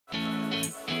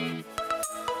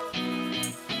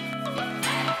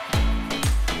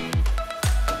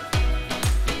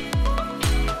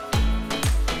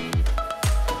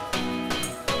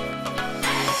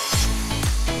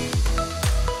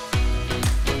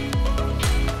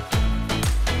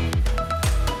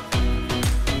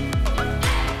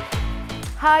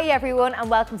Hi everyone and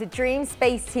welcome to Dream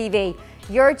Space TV.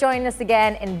 You're joining us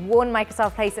again in One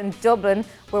Microsoft Place in Dublin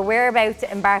where we're about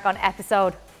to embark on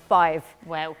episode 5.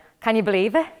 Wow. Can you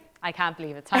believe it? I can't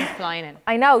believe it. Time's flying in.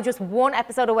 I know, just one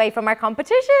episode away from our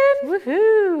competition.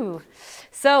 Woohoo!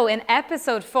 So in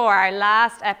episode 4, our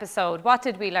last episode, what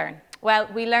did we learn? Well,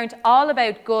 we learned all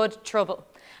about good trouble.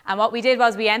 And what we did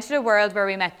was we entered a world where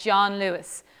we met John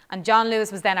Lewis. And John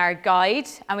Lewis was then our guide,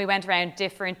 and we went around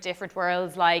different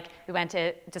worlds, like we went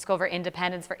to discover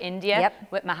independence for India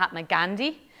with Mahatma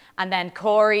Gandhi. And then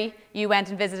Corey, you went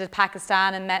and visited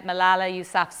Pakistan and met Malala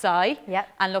Yousafzai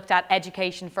and looked at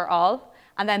education for all.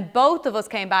 And then both of us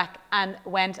came back and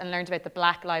went and learned about the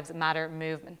Black Lives Matter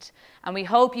movement. And we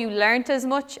hope you learnt as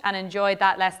much and enjoyed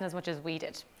that lesson as much as we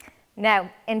did.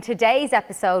 Now, in today's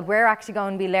episode, we're actually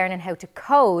going to be learning how to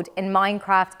code in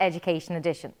Minecraft Education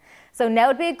Edition. So now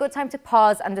would be a good time to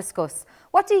pause and discuss.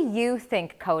 What do you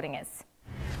think coding is?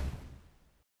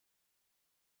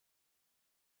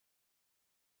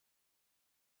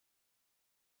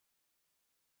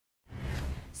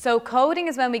 So coding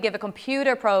is when we give a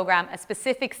computer program a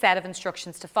specific set of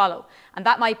instructions to follow. And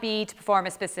that might be to perform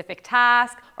a specific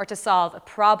task or to solve a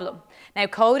problem. Now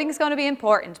coding is going to be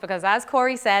important because as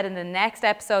Corey said in the next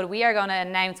episode, we are going to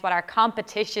announce what our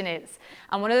competition is.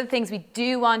 And one of the things we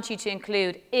do want you to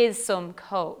include is some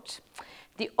code.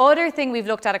 The other thing we've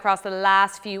looked at across the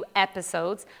last few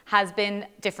episodes has been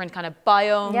different kind of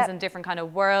biomes and different kind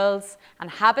of worlds and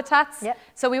habitats.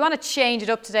 So we want to change it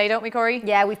up today, don't we, Corey?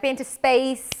 Yeah, we've been to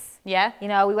space. Yeah. You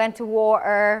know, we went to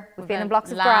water. We've been in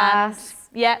blocks of grass.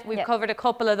 Yeah, we've covered a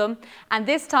couple of them. And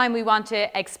this time we want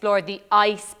to explore the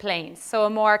ice plains, so a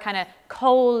more kind of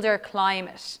colder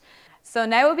climate. So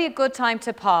now would be a good time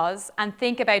to pause and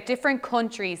think about different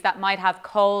countries that might have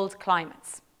cold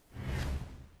climates.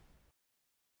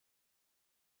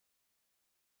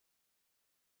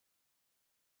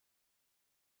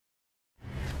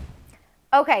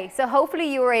 Okay, so hopefully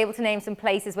you were able to name some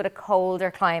places with a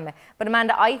colder climate. But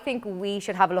Amanda, I think we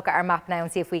should have a look at our map now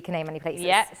and see if we can name any places.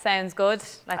 Yeah, sounds good.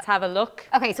 Let's have a look.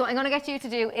 Okay, so what I'm going to get you to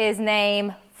do is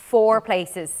name 4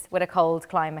 places with a cold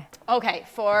climate. Okay,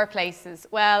 4 places.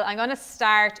 Well, I'm going to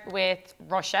start with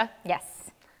Russia.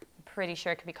 Yes. I'm pretty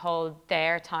sure it could be cold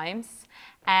there at times.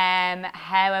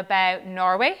 How about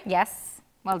Norway? Yes,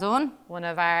 well done. One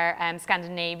of our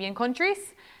Scandinavian countries.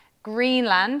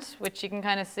 Greenland, which you can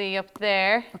kind of see up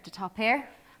there. Up the top here.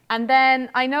 And then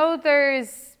I know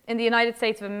there's, in the United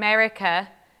States of America,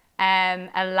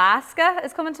 Alaska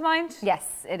is coming to mind.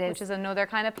 Yes, it is. Which is another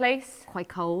kind of place. Quite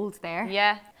cold there.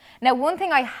 Yeah. Now, one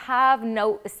thing I have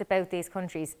noticed about these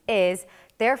countries is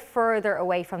they're further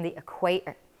away from the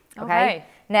equator. Okay.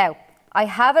 Now, I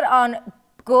have it on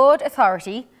good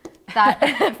authority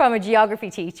that from a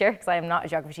geography teacher, because I am not a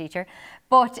geography teacher,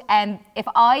 but if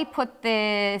I put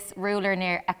this ruler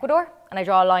near Ecuador and I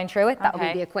draw a line through it, that will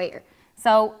be the equator.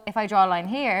 So if I draw a line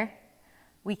here,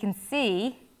 we can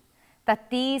see that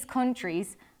these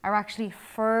countries are actually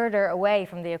further away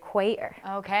from the equator.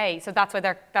 Okay, so that's why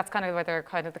that's kind of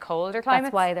the colder climates?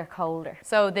 That's why they're colder.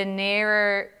 So the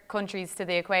nearer countries to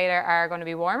the equator are going to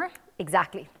be warmer?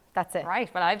 Exactly. That's it. Right,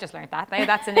 well I've just learned that. Now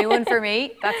that's a new one for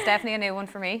me. That's definitely a new one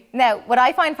for me. Now, what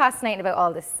I find fascinating about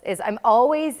all this is I'm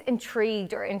always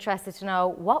intrigued or interested to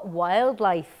know what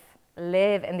wildlife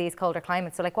live in these colder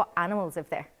climates. So like what animals live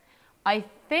there? I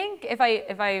think if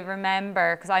I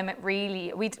remember, because I'm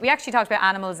really, we actually talked about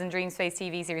animals in Dream Space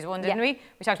TV Series 1, didn't we?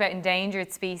 We talked about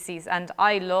endangered species, and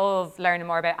I love learning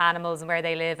more about animals and where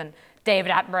they live and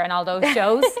David Attenborough and all those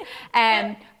shows.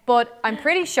 But I'm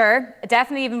pretty sure,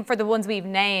 definitely even for the ones we've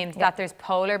named, that there's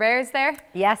polar bears there.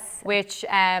 Yes. Which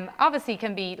obviously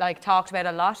can be like talked about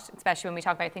a lot, especially when we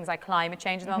talk about things like climate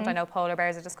change at the moment. I know polar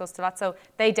bears are discussed a lot, so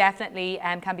they definitely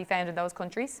can be found in those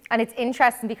countries. And it's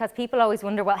interesting because people always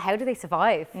wonder, well, how do they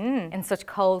survive in such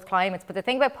cold climates? But the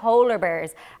thing about polar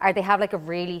bears are they have like a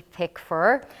really thick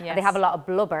fur, and they have a lot of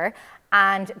blubber,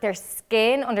 and their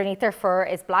skin underneath their fur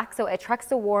is black, so it attracts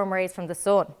the warm rays from the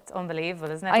sun. It's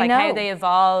unbelievable, isn't it? Like how they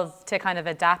evolve to kind of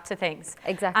adapt to things.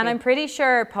 Exactly. And I'm pretty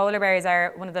sure polar bears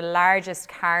are one of the largest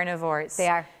carnivores. They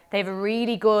are. They have a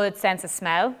really good sense of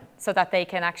smell so that they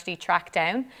can actually track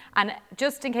down. And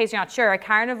just in case you're not sure, a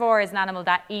carnivore is an animal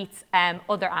that eats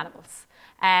other animals.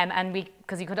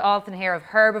 Because you could often hear of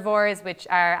herbivores, which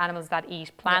are animals that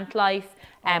eat plant life,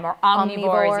 or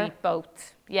omnivores eat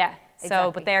both. Yeah.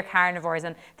 So, but they're carnivores,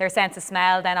 and their sense of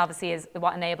smell then obviously is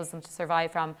what enables them to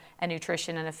survive from a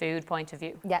nutrition and a food point of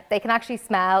view. Yeah, they can actually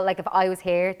smell, like if I was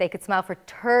here, they could smell for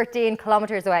 13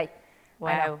 kilometres away.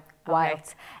 Wow.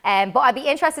 Wild. But I'd be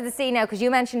interested to see now, because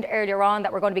you mentioned earlier on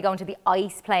that we're going to be going to the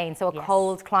ice plain, so a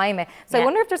cold climate. So I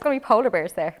wonder if there's going to be polar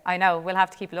bears there. I know, we'll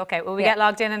have to keep a lookout. Will we get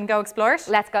logged in and go explore it?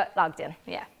 Let's get logged in.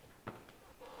 Yeah.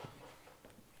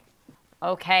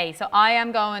 Okay, so I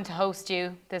am going to host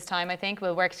you this time, I think.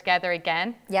 We'll work together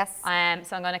again. Yes. So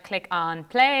I'm going to click on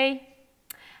play,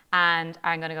 and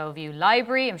I'm going to go view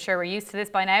library. I'm sure we're used to this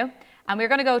by now. And we're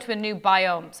going to go to a new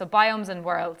biome. So biomes and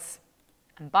worlds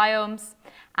and biomes.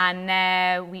 And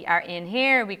now we are in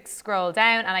here. We scroll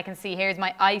down and I can see here's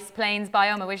my ice plains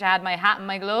biome. I wish I had my hat and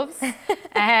my gloves. So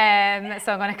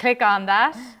I'm going to click on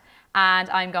that and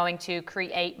I'm going to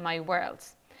create my world.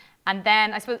 And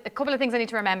then I suppose a couple of things I need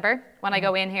to remember when I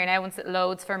go in here now, once it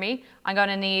loads for me. I'm going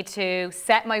to need to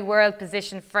set my world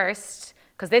position first,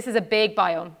 because this is a big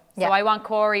biome. So I want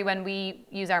Corey, when we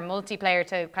use our multiplayer,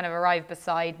 to kind of arrive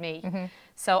beside me.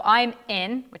 So I'm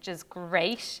in, which is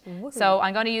great. So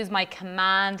I'm going to use my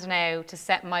command now to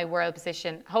set my world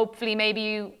position. Hopefully maybe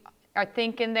you are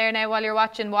thinking there now while you're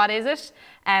watching, what is it?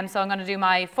 So I'm going to do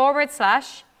my /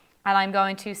 and I'm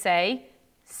going to say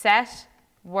set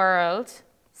world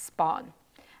spawn.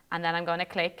 And then I'm going to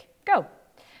click go.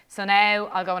 So now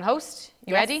I'll go and host.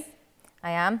 You ready?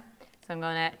 I am. So I'm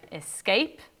going to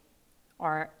escape,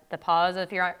 or the pause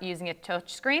if you're using a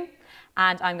touch screen.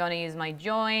 And I'm going to use my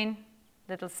join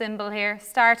little symbol here,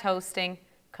 start hosting,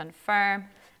 confirm,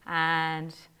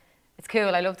 and it's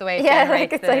cool. I love the way it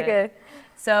generates. It's so good.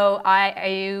 So are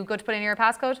you good to put in your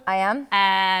passcode? I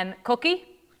am. Cookie.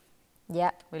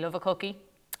 Yeah. We love a cookie.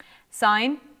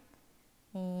 Sign.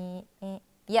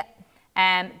 Yeah.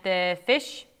 The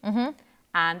fish.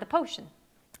 And the potion.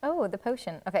 Oh, the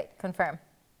potion. Okay, confirm.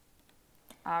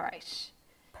 All right.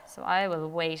 So I will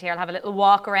wait here. I'll have a little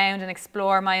walk around and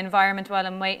explore my environment while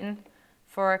I'm waiting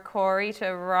for Corey to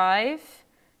arrive.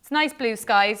 It's nice blue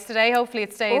skies today. Hopefully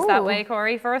it stays that way,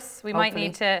 Corey, for us. We might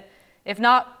need to, if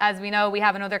not, as we know, we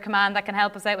have another command that can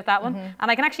help us out with that one.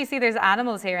 And I can actually see there's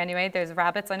animals here anyway. There's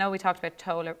rabbits. I know we talked about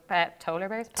polar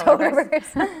bears.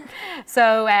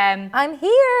 So I'm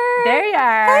here. there you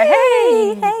are.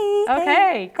 Hey.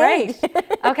 Okay, great.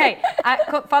 Okay,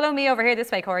 follow me over here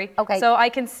this way, Corey. Okay. So I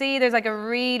can see there's like a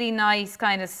really nice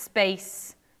kind of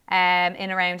space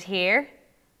in around here.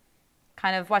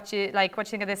 Kind of what you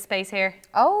think of this space here?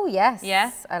 Oh yes.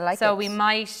 Yeah. I like it. So we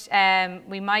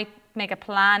might make a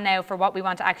plan now for what we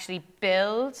want to actually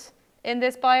build in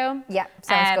this biome. Yeah,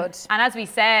 sounds good. And as we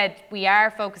said, we are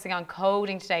focusing on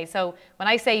coding today. So when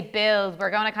I say build,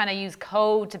 we're going to kind of use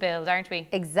code to build, aren't we?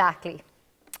 Exactly.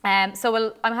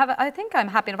 So I think I'm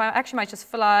happy. I actually might just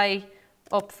fly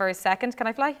up for a second. Can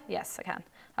I fly? Yes, I can.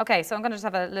 Okay, so I'm going to just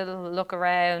have a little look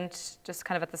around, just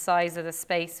kind of at the size of the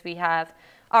space we have.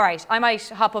 All right, I might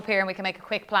hop up here and we can make a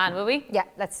quick plan, will we? Yeah,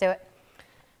 let's do it.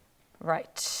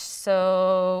 Right,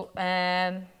 so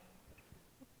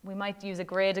we might use a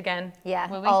grid again. Yeah,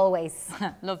 will we? Always.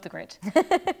 Love the grid.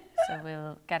 So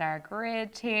we'll get our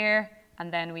grid here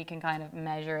and then we can kind of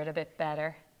measure it a bit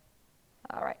better.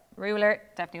 All right, ruler,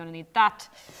 definitely going to need that.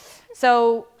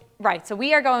 So, right, so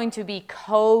we are going to be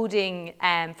coding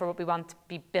for what we want to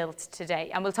be built today.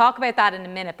 And we'll talk about that in a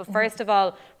minute. But first of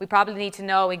all, we probably need to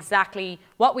know exactly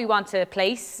what we want to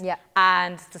place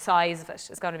and the size of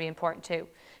it is going to be important too.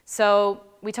 So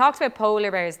we talked about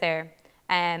polar bears there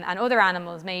and other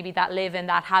animals maybe that live in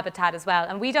that habitat as well.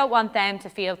 And we don't want them to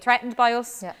feel threatened by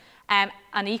us. Yeah.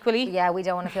 And equally... Yeah, we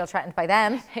don't want to feel threatened by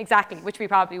them. Exactly, which we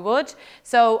probably would.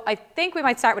 So I think we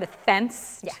might start with a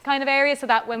fenced kind of area so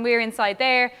that when we're inside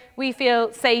there, we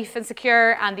feel safe and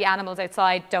secure and the animals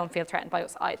outside don't feel threatened by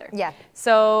us either. Yeah.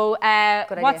 So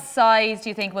what size do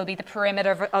you think will be the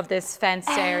perimeter of this fenced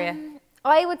area?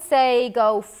 I would say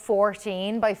go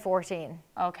 14 by 14.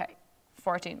 Okay,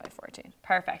 14 by 14,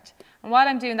 perfect. And while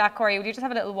I'm doing that, Corey, would you just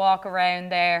have a little walk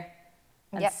around there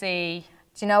and see?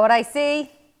 Do you know what I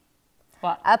see?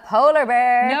 What? A polar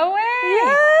bear. No way!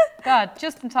 Yeah. God,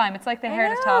 just in time. It's like they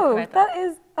heard us talk about that. That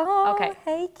is, oh, okay.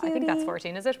 Hey, cutie. I think that's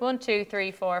 14, is it? 1, 2,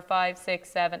 3, 4, 5, 6,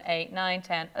 7, 8, 9,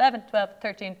 10, 11, 12,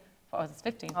 13. Oh, it's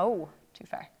 15. Oh. Too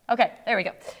far. Okay, there we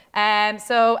go. And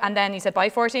then you said by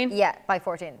 14? Yeah, by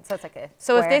 14. So it's like a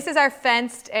So square. if this is our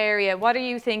fenced area, what are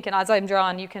you thinking, as I'm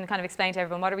drawing, you can kind of explain to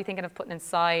everyone, what are we thinking of putting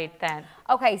inside then?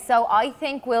 Okay, so I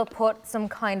think we'll put some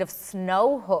kind of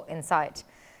snow hut inside.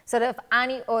 So that if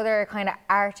any other kind of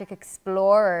Arctic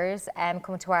explorers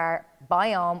come to our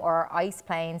biome or our ice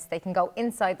plains, they can go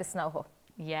inside the snow hut.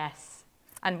 Yes.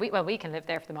 And we can live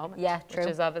there for the moment. Yeah, true.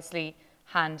 Which is obviously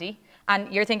handy.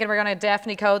 And you're thinking we're going to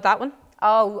definitely code that one?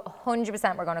 Oh,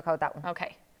 100% we're going to code that one.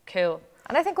 Okay, cool.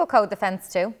 And I think we'll code the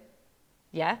fence too.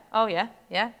 Yeah, oh yeah,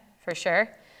 for sure.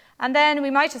 And then we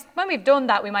might just, when we've done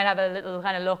that, we might have a little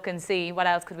kind of look and see what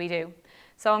else could we do.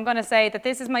 So I'm going to say that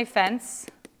this is my fence.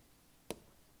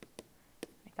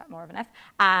 Make that more of an F.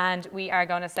 And we are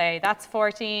going to say that's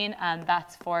 14 and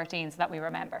that's 14 so that we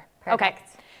remember. Perfect. Okay.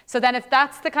 So then if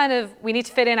that's the kind of, we need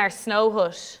to fit in our snow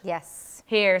hut. Yes.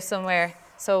 Here somewhere.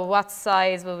 So what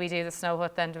size will we do the snow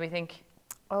hut then, do we think?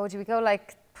 Oh, do we go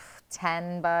like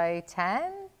 10 by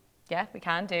 10? Yeah, we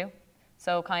can do.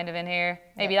 So kind of in here,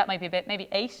 maybe that might be a bit, maybe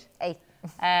 8. 8.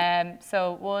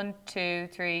 So 1, 2,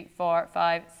 3, 4,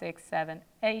 5, 6, 7,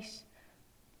 8.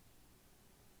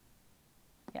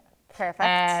 Yeah. Perfect.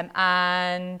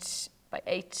 And by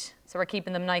 8. So we're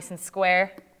keeping them nice and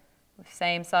square, with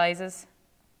same sizes.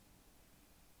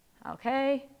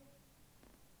 Okay.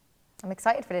 I'm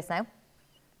excited for this now.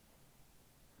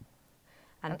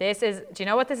 And this is, do you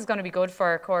know what this is going to be good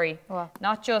for, Corey? What?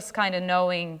 Not just kind of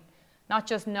knowing, not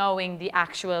just knowing the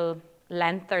actual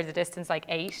length or the distance, like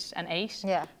 8 and 8,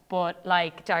 yeah, but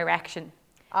like direction.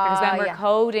 Because when we're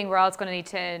coding, we're also going to need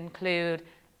to include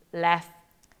left,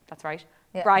 that's right,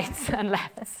 rights and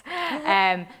lefts.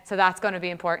 So that's going to be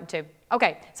important too.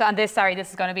 Okay, so and this, sorry, this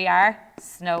is going to be our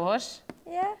snow hut.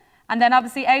 Yeah. And then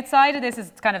obviously outside of this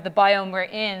is kind of the biome we're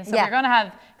in. So we're going to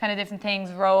have kind of different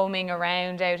things roaming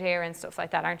around out here and stuff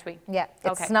like that, aren't we? Yeah,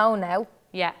 it's snow now.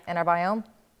 Yeah. In our biome.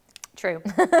 True.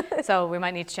 So we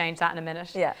might need to change that in a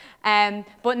minute. Yeah.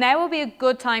 But now will be a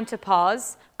good time to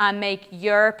pause and make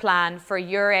your plan for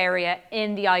your area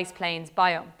in the Ice Plains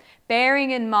biome.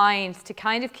 Bearing in mind to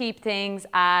kind of keep things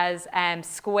as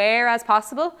square as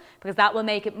possible, because that will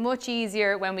make it much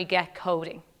easier when we get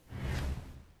coding.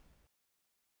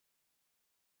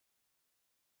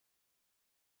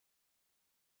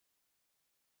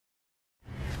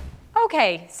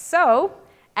 Okay, so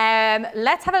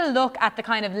let's have a look at the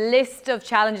kind of list of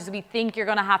challenges we think you're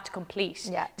going to have to complete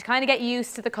to kind of get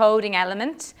used to the coding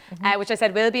element, which I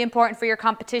said will be important for your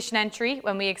competition entry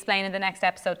when we explain in the next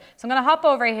episode. So I'm going to hop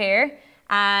over here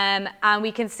and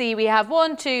we can see we have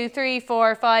 1, 2, 3,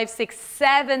 4, 5, 6,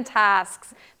 7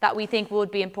 tasks that we think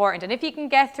would be important. And if you can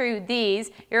get through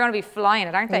these, you're going to be flying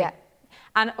it, aren't they? Yeah.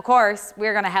 And of course,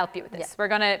 we're going to help you with this. Yeah. We're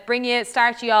going to bring you,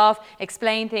 start you off,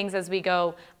 explain things as we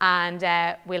go, and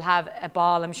we'll have a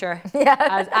ball, I'm sure,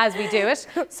 as we do it.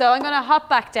 So I'm going to hop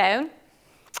back down.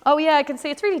 Oh yeah, I can see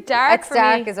it's really dark for me. It's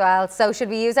dark as well. So should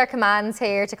we use our commands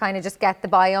here to kind of just get the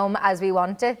biome as we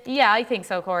want it? Yeah, I think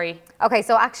so, Corey. Okay,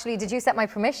 so actually, did you set my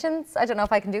permissions? I don't know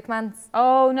if I can do commands.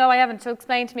 Oh, no, I haven't. So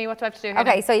explain to me, what do I have to do here?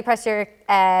 Okay, so you press your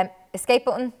escape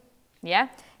button. Yeah.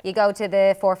 You go to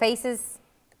the 4 faces.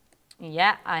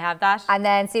 Yeah, I have that. And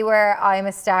then see where I'm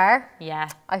a star? Yeah.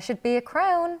 I should be a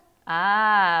crown.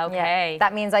 Ah, okay. Yeah,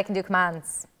 that means I can do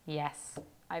commands. Yes,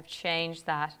 I've changed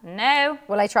that. Now,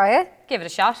 will I try it? Give it a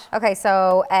shot. Okay,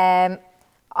 so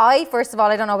first of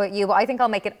all, I don't know about you, but I think I'll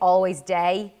make it always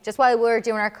day, just while we're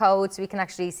doing our code so we can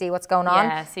actually see what's going on.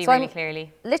 Yeah, see really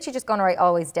clearly. Literally just going to write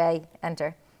always day,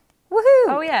 enter. Woohoo!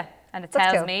 Oh yeah, and it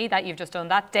tells me that you've just done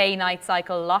that day-night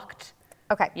cycle locked.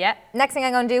 Okay. Yeah. Next thing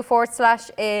I'm going to do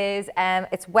 / is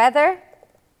it's weather,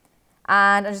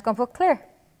 and I'm just going to put clear.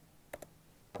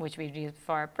 Which we've used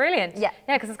before. Brilliant. Yeah.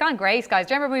 Yeah, because it's gone grey skies.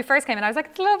 Do you remember when we first came in? I was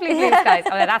like, it's lovely blue skies.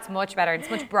 Oh, yeah, that's much better. It's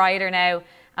much brighter now,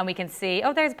 and we can see.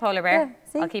 Oh, there's a polar bear.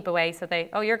 Yeah, I'll keep away so they.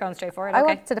 Oh, you're going straight forward. I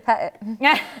okay. wanted to pet it.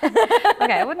 Yeah.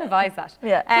 Okay, I wouldn't advise that.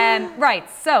 Yeah. Right.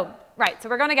 So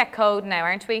we're going to get code now,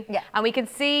 aren't we? Yeah. And we can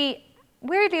see.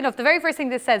 Weirdly enough, the very first thing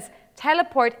this says,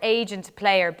 teleport agent to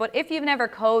player. But if you've never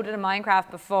coded in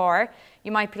Minecraft before,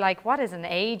 you might be like, what is an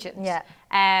agent? Yeah.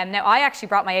 Now, I actually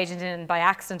brought my agent in by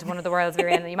accident to one of the worlds we were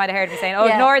in. You might have heard me saying, oh,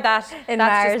 ignore that. That's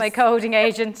Mars. just my coding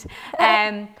agent.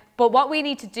 But what we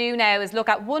need to do now is look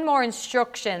at one more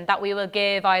instruction that we will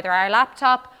give either our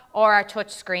laptop or our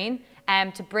touch screen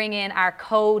to bring in our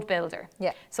code builder.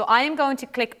 Yeah. So I am going to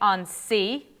click on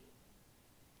C.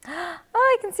 Oh,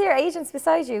 I can see your agents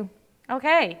beside you.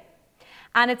 Okay.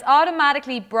 And it's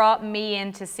automatically brought me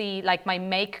in to see like my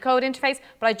make code interface,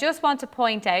 but I just want to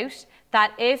point out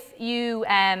that if you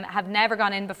have never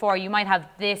gone in before, you might have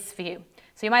this view.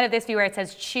 So you might have this view where it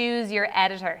says choose your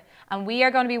editor, and we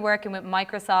are going to be working with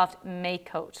Microsoft Make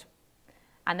Code.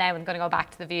 And now I'm going to go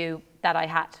back to the view that I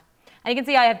had. And you can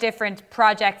see I have different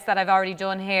projects that I've already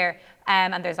done here,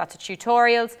 and there's lots of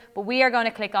tutorials, but we are going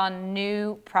to click on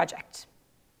New Project.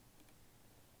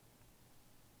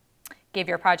 Give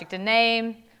your project a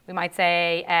name. We might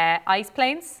say Ice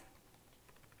Plains.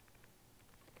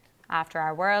 After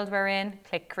our world we're in,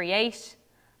 click Create,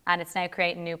 and it's now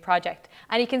creating a new project.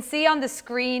 And you can see on the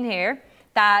screen here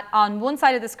that on one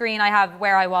side of the screen I have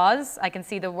where I was, I can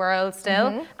see the world still,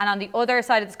 and on the other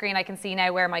side of the screen I can see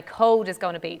now where my code is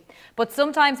going to be. But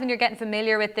sometimes when you're getting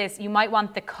familiar with this, you might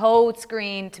want the code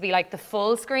screen to be like the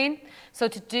full screen. So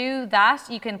to do that,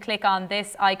 you can click on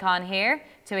this icon here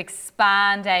to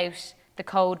expand out the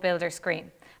code builder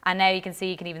screen. And now you can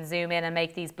see you can even zoom in and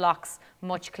make these blocks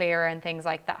much clearer and things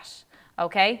like that.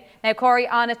 Okay, now Corey,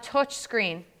 on a touch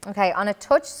screen. Okay, on a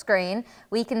touch screen,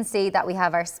 we can see that we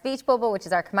have our speech bubble, which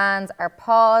is our commands, our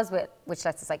pause, which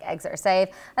lets us like exit or save,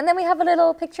 and then we have a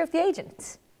little picture of the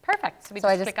agent. Perfect, so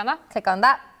I just click on that? Click on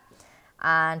that,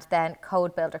 and then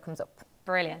code builder comes up.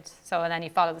 Brilliant, so and then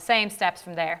you follow the same steps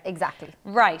from there. Exactly.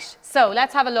 Right, so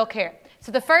let's have a look here.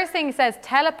 So the first thing says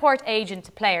teleport agent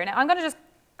to player. Now I'm going to just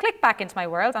click back into my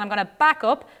world, and I'm going to back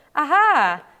up.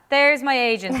 Aha! There's my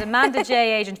agent, Amanda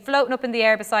J agent, floating up in the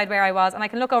air beside where I was. And I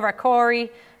can look over at Corey,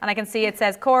 and I can see it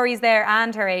says Corey's there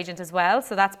and her agent as well.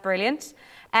 So that's brilliant.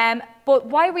 But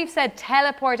why we've said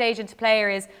teleport agent to player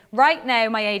is right now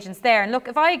my agent's there. And look,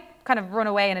 if I kind of run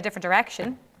away in a different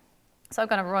direction, so I'm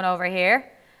going to run over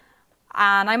here.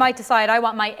 And I might decide I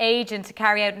want my agent to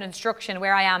carry out an instruction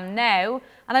where I am now.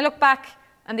 And I look back,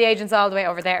 and the agent's all the way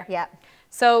over there. Yeah.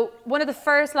 So one of the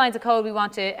first lines of code we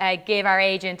want to give our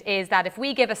agent is that if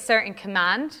we give a certain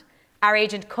command, our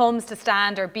agent comes to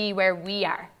stand or be where we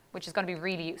are, which is going to be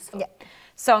really useful. Yeah.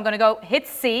 So I'm going to go hit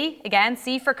C, again,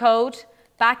 C for code,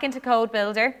 back into code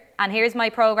builder, and here's my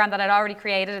program that I'd already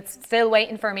created. It's still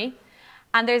waiting for me.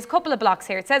 And there's a couple of blocks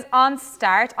here. It says on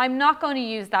start. I'm not going to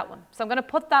use that one. So I'm going to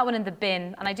put that one in the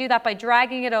bin, and I do that by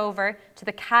dragging it over to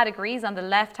the categories on the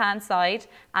left-hand side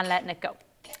and letting it go.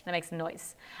 That makes a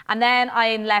noise. And then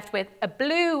I'm left with a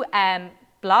blue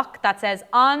block that says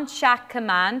on chat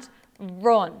command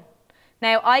run.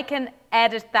 Now I can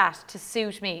edit that to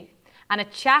suit me. And a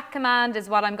chat command is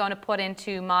what I'm going to put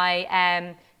into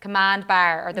my command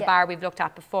bar, or the bar we've looked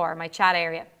at before, my chat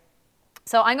area.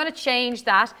 So I'm going to change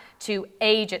that to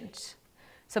agent.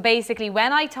 So basically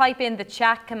when I type in the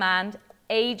chat command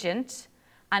agent,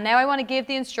 and now I want to give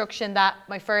the instruction that,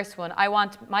 my first one, I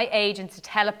want my agent to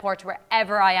teleport to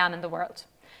wherever I am in the world.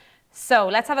 So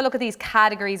let's have a look at these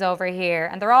categories over here.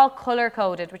 And they're all color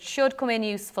coded, which should come in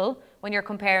useful when you're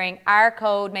comparing our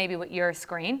code maybe with your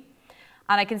screen.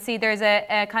 And I can see there's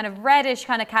a kind of reddish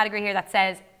kind of category here that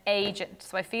says agent.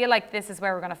 So I feel like this is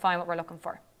where we're going to find what we're looking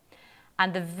for.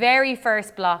 And the very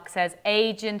first block says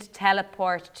agent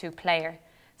teleport to player.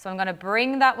 So I'm going to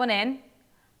bring that one in,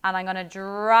 and I'm going to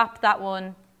drop that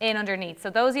one in underneath.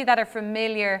 So those of you that are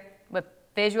familiar with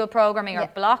visual programming or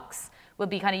blocks will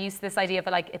be kind of used to this idea of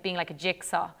like it being like a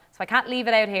jigsaw. So I can't leave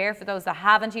it out here for those that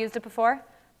haven't used it before.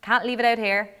 Can't leave it out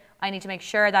here. I need to make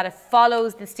sure that it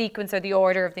follows the sequence or the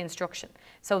order of the instruction.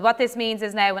 So what this means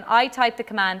is now when I type the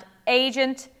command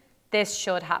agent, this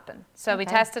should happen. So we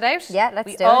test it out. Yeah, let's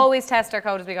do it. We always test our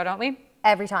code as we go, don't we?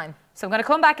 Every time. So I'm going to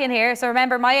come back in here. So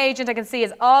remember, my agent I can see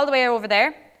is all the way over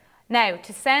there. Now,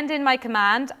 to send in my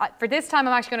command, for this time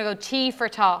I'm actually going to go T for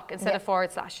talk instead of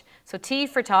 /. So T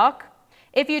for talk.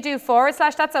 If you do /,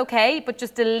 that's okay, but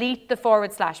just delete the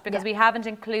 / because we haven't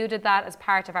included that as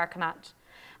part of our command.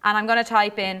 And I'm going to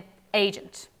type in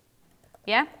agent.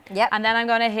 Yeah? Yep. And then I'm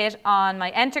going to hit on my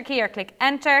enter key or click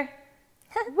enter.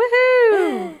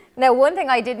 Woohoo! Now, one thing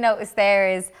I did notice there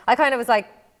is I kind of was like,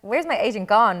 where's my agent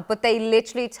gone? But they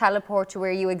literally teleport to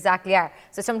where you exactly are.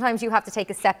 So sometimes you have to take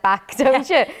a step back, don't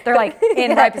you? They're like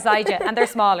in right beside you, and they're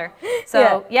smaller.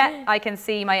 So yeah, I can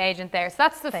see my agent there. So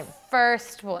that's the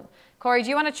first one. Corey, do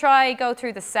you want to try go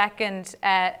through the second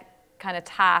kind of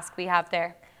task we have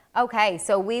there? Okay,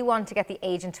 so we want to get the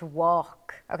agent to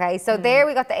walk. Okay, so there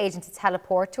we got the agent to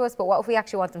teleport to us, but what if we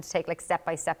actually want them to take like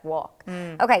step-by-step walk?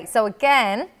 Okay, so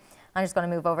again, I'm just going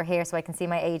to move over here so I can see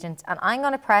my agent, and I'm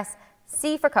going to press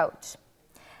C for code.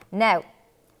 Now,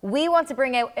 we want to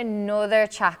bring out another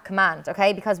chat command,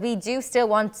 okay, because we do still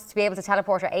want to be able to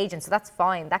teleport our agent, so that's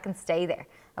fine, that can stay there,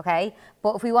 okay?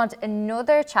 But if we want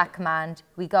another chat command,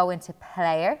 we go into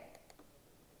player,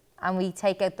 and we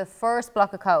take out the first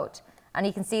block of code. And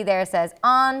you can see there it says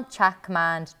on chat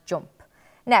command jump.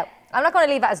 Now, I'm not going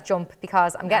to leave it as jump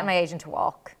because I'm getting my agent to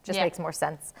walk. Just makes more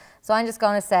sense. So I'm just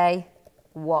going to say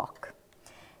walk.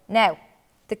 Now,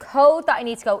 the code that I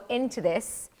need to go into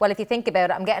this, well, if you think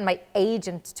about it, I'm getting my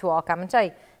agent to walk, haven't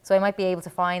I? So I might be able to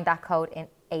find that code in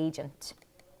agent.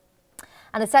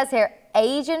 And it says here,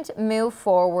 agent move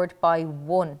forward by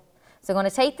 1. So I'm going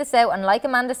to take this out, and like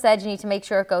Amanda said, you need to make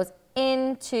sure it goes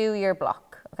into your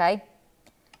block, okay?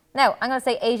 Now, I'm going to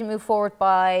say agent move forward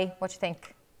by, what do you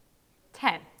think?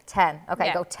 10. 10.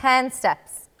 Okay, go 10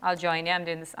 steps. I'll join you. I'm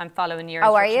doing this. I'm following your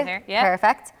instruction here. Yeah.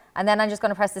 Perfect. And then I'm just going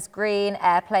to press this green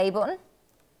play button.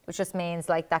 which just means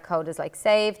like that code is like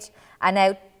saved. And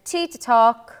now T to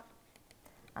talk.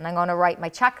 And I'm going to write my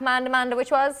chat command, Amanda, which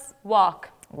was? Walk.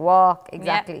 Walk,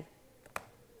 exactly. Yep.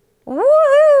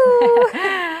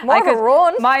 Woohoo! More of a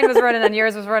run. Mine was running and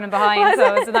yours was running behind,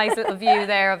 so it's a nice little view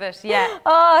there of it. Yeah.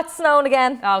 Oh, it's snowing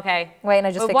again. Okay. Wait, and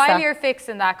I just fixed while that. you're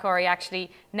fixing that, Corey,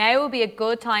 actually, now would be a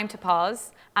good time to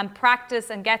pause and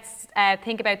practice and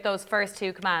think about those first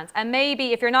two commands. And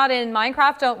maybe if you're not in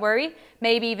Minecraft, don't worry.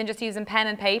 Maybe even just using pen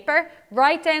and paper.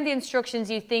 Write down the instructions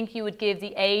you think you would give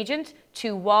the agent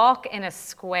to walk in a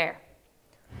square.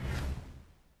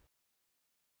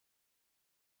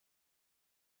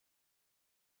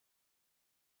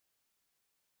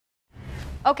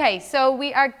 Okay, so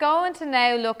we are going to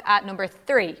now look at number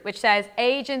 3, which says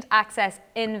agent access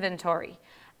inventory.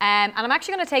 And I'm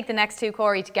actually going to take the next two,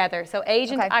 Corey, together. So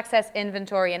agent access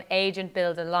inventory and agent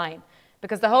build a line.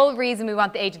 Because the whole reason we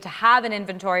want the agent to have an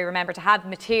inventory, remember, to have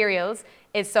materials,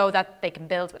 is so that they can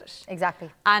build with it. Exactly.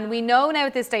 And we know now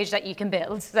at this stage that you can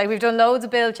build. Like, we've done loads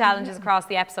of build challenges across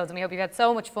the episodes, and we hope you've had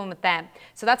so much fun with them.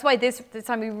 So that's why this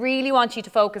time we really want you to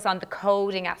focus on the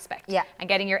coding aspect and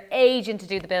getting your agent to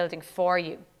do the building for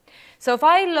you. So if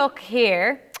I look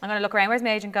here, I'm going to look around. Where's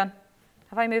my agent gone?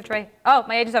 Have I moved away? Oh,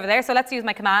 my agent's over there. So let's use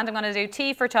my command. I'm going to do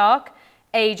T for talk,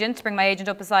 agent, bring my agent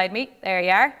up beside me. There you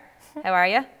are. How are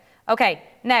you? Okay,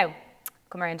 now,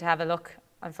 come around to have a look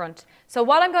on front. So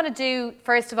what I'm going to do,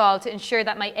 first of all, to ensure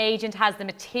that my agent has the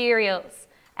materials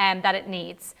that it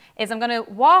needs, is I'm going to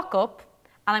walk up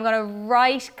and I'm going to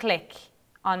right-click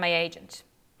on my agent.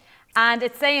 And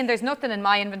it's saying there's nothing in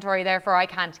my inventory, therefore I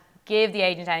can't give the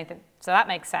agent anything. So that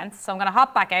makes sense. So I'm going to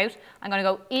hop back out. I'm going to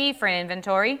go E for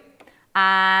inventory.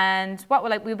 And what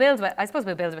will we build with? I suppose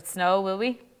we'll build with snow, will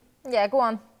we? Yeah, go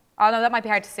on. Oh no, that might be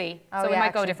hard to see. Oh, so we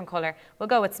might go a different colour. We'll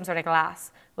go with some sort of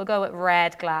glass. We'll go with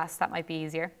red glass. That might be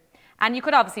easier. And you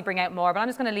could obviously bring out more, but I'm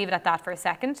just going to leave it at that for a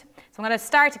second. So I'm going to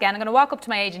start again. I'm going to walk up to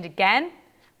my agent again.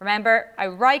 Remember, I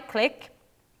right-click.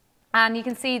 And you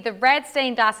can see the red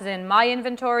stained glass is in my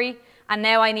inventory. And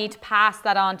now I need to pass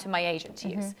that on to my agent to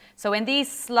use. So in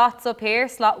these slots up here,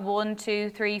 slot 1, 2,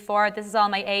 3, 4, this is all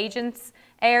my agents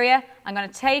area. I'm going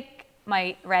to take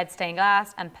my red stained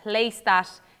glass and place that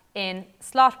in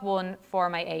slot 1 for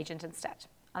my agent instead.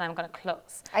 And I'm going to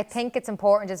close. I think it's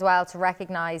important as well to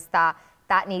recognise that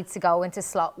that needs to go into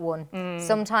slot 1.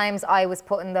 Sometimes I was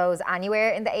putting those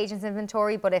anywhere in the agent's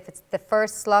inventory, but if it's the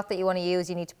first slot that you want to use,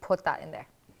 you need to put that in there.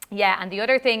 Yeah, and the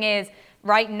other thing is,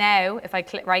 right now, if I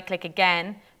right-click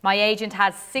again, my agent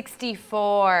has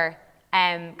 64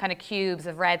 kind of cubes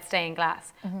of red stained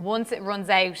glass. Once it runs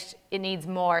out, it needs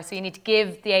more. So you need to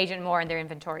give the agent more in their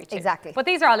inventory too. Exactly. But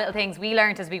these are all little things we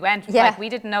learned as we went. Yeah. Like, we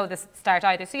didn't know this at the start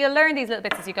either. So you'll learn these little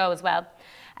bits as you go as well.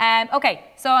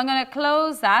 Okay, so I'm going to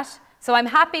close that. So I'm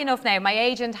happy enough now. My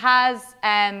agent has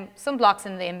some blocks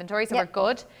in the inventory, so we're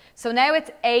good. So now it's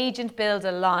agent build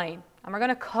a line. And we're going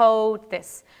to code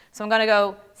this. So I'm going to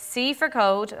go C for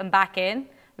code and back in.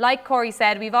 Like Corey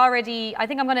said, we've already, I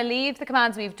think I'm going to leave the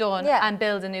commands we've done and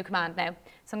build a new command now.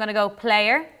 So I'm going to go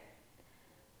player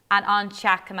and on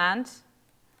chat command.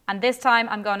 And this time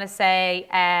I'm going to say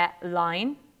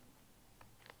line.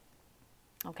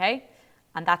 Okay.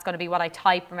 And that's going to be what I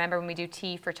type, remember, when we do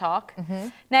T for talk.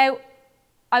 Now,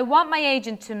 I want my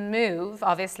agent to move,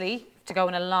 obviously, to go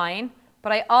in a line.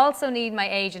 But I also need my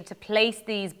agent to place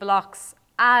these blocks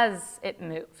as it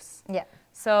moves. Yeah.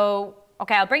 So,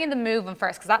 okay, I'll bring in the move one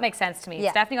first because that makes sense to me. Yeah.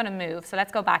 It's definitely going to move. So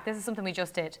let's go back. This is something we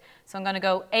just did. So I'm going to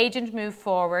go agent move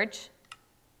forward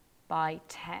by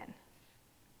 10.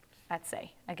 Let's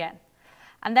say, again.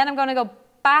 And then I'm going to go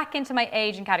back into my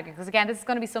agent category because, again, this is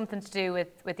going to be something to do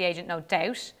with the agent, no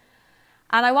doubt.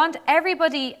 And I want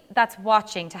everybody that's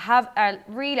watching to have a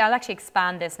really, I'll actually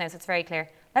expand this now so it's very clear.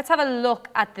 Let's have a look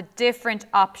at the different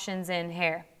options in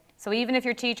here. So even if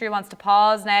your teacher wants to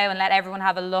pause now and let everyone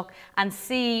have a look and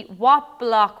see what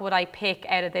block would I pick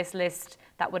out of this list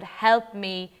that would help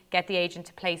me get the agent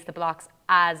to place the blocks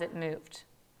as it moved.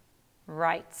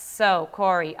 Right, so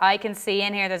Corey, I can see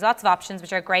in here there's lots of options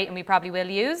which are great and we probably will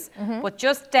use, but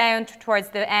just down towards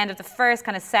the end of the first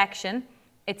kind of section,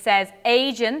 it says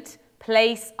agent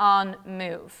place on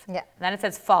move. Yeah. And then it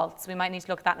says false. We might need to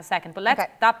look at that in a second, but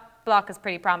that block is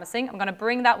pretty promising. I'm going to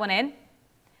bring that one in.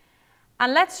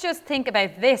 And let's just think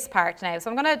about this part now.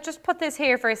 So I'm going to just put this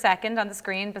here for a second on the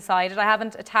screen beside it. I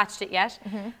haven't attached it yet.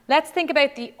 Let's think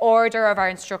about the order of our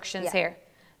instructions here.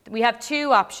 We have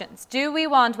two options. Do we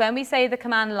want, when we say the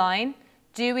command line,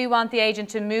 do we want the agent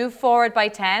to move forward by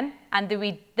 10? And do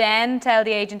we then tell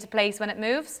the agent to place when it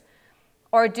moves?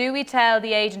 Or do we tell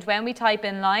the agent when we type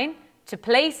in line to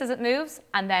place as it moves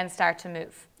and then start to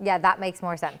move. Yeah, that makes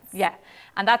more sense. Yeah,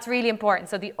 and that's really important.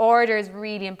 So the order is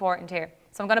really important here.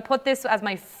 So I'm going to put this as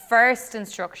my first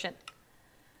instruction.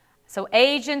 So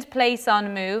agent, place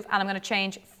on move, and I'm going to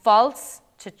change false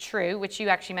to true, which you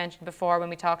actually mentioned before when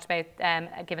we talked about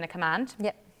giving a command.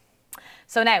 Yep.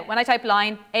 So now, when I type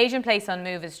line, agent, place on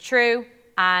move is true,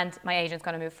 and my agent's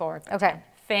going to move forward. Okay.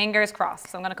 Fingers crossed.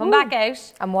 So I'm going to come back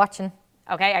out. I'm watching.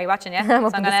 Okay, are you watching? Yeah. I'm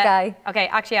up in the sky. Okay,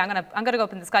 actually, I'm gonna go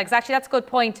up in the sky because actually that's a good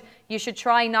point. You should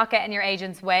try not get in your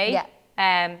agent's way.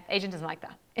 Yeah. Agent doesn't like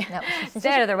that. No. Stay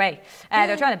out of their way.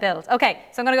 They're trying to build. Okay,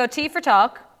 so I'm gonna go T for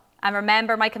talk, and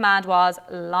remember my command was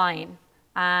line,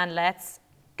 and let's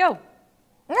go.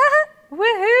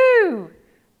 Woohoo!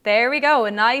 There we go.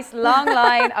 A nice long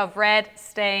line of red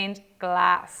stained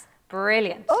glass.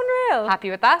 Brilliant. Unreal. Happy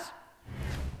with that?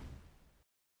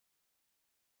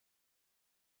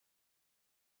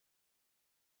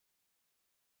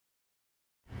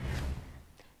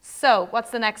 So what's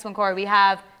the next one, Corey? We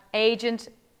have agent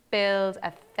build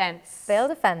a fence. Build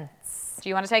a fence. Do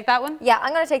you want to take that one? Yeah,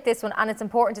 I'm going to take this one, and it's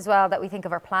important as well that we think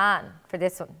of our plan for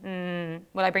this one.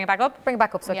 Will I bring it back up? Bring it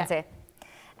back up so I can see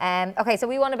it. Okay, so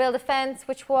we want to build a fence,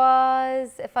 which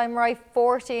was, if I'm right,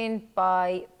 14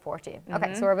 by 14.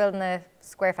 Okay, so we're building a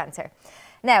square fence here.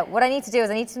 Now, what I need to do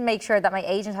is I need to make sure that my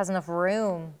agent has enough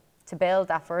room to build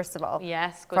that, first of all.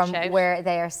 Yes, good from shout. where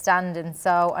they are standing.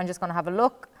 So I'm just going to have a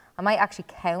look. I might actually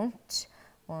count.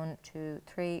 1, 2,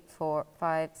 3, 4,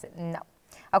 5, 6. No.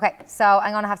 Okay, so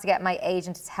I'm going to have to get my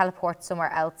agent to teleport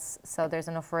somewhere else so there's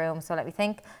enough room. So let me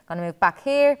think. I'm going to move back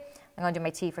here. I'm going to do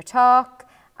my T for talk.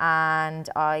 And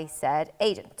I said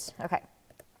agent. Okay.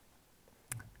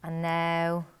 And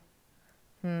now,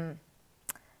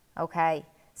 okay.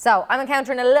 So I'm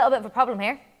encountering a little bit of a problem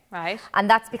here. Right. And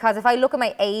that's because if I look at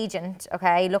my agent,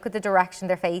 okay, look at the direction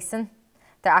they're facing.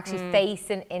 They're actually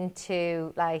facing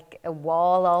into like a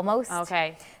wall almost.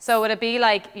 Okay. So would it be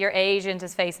like your agent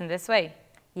is facing this way?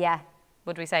 Yeah.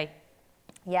 Would we say?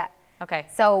 Yeah. Okay.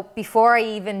 So before I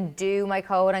even do my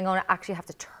code, I'm going to actually have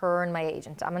to turn my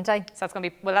agent, haven't I? So that's going to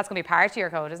be, well, that's going to be part of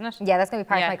your code, isn't it? Yeah, that's going to be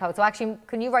part of my code. So actually,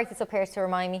 can you write this up here to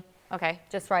remind me? Okay.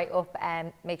 Just write up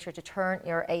and make sure to turn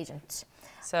your agent.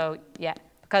 So, yeah.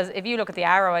 Because if you look at the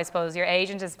arrow, I suppose, your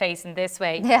agent is facing this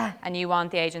way. Yeah. And you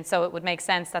want the agent, so it would make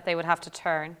sense that they would have to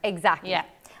turn. Exactly. Yeah.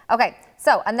 Okay,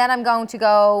 so, and then I'm going to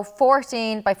go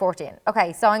 14 by 14.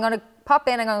 Okay, so I'm going to pop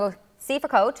in, I'm going to go C for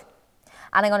code,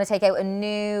 and I'm going to take out a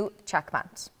new check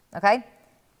command, okay?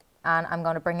 And I'm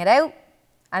going to bring it out.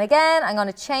 And again, I'm going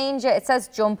to change it. It says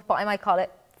jump, but I might call it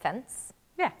fence.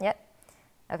 Yeah. Yep.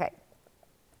 Okay.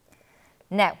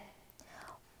 Now,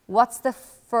 what's the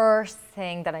first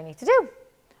thing that I need to do?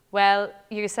 Well,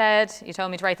 you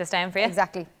told me to write this down for you.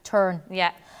 Exactly, turn.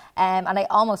 Yeah. And I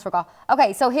almost forgot.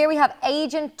 Okay, so here we have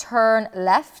agent turn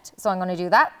left. So I'm going to do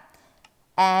that.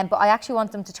 But I actually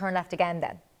want them to turn left again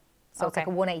then. So it's like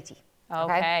a 180.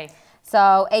 Okay.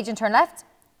 So agent turn left,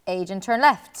 agent turn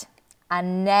left.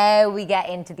 And now we get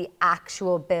into the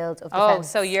actual build of the fence. Oh,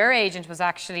 so your agent was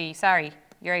actually,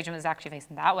 your agent was actually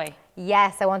facing that way.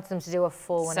 Yes, I wanted them to do a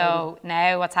full 180. So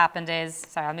now what's happened is,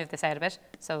 I'll move this out a bit.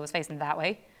 So it was facing that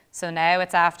way. So now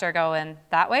it's after going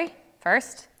that way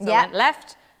first. So it went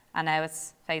left, and now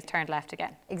it's turned left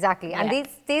again. Exactly. And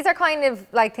these are kind of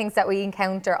like things that we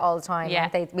encounter all the time. Yeah.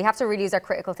 We have to really use our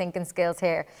critical thinking skills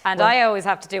here. And I always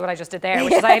have to do what I just did there,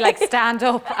 which is I like stand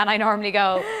up and I normally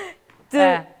go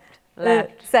left.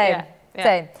 Same.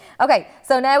 Same. Okay,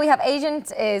 so now we have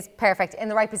agent is perfect in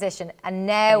the right position, and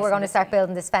now we're going to start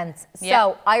building this fence.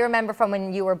 So I remember from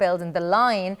when you were building the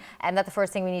line, and that the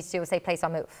first thing we need to do is say place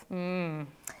on move.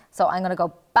 So I'm going to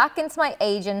go back into my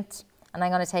agent, and I'm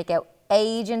going to take out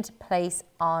agent place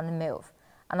on move.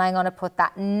 And I'm going to put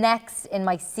that next in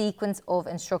my sequence of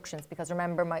instructions, because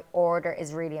remember, my order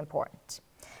is really important.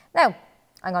 Now,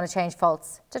 I'm going to change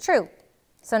false to true.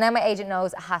 So now my agent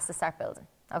knows it has to start building,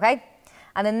 okay?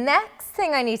 And the next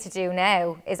thing I need to do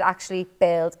now is actually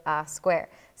build a square.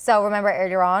 So remember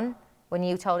earlier on, when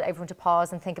you told everyone to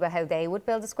pause and think about how they would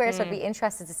build a square, so I'd be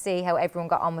interested to see how everyone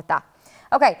got on with that.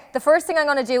 Okay, the first thing I'm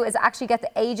going to do is actually get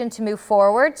the agent to move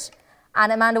forward.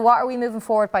 And Amanda, what are we moving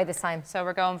forward by this time? So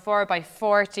we're going forward by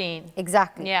 14.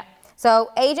 Exactly. Yeah.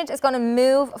 So agent is going to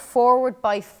move forward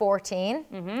by 14,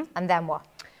 and then what?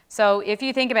 So if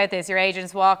you think about this, your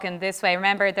agent's walking this way.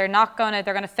 Remember, they're going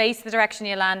to face the direction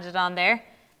you landed on there.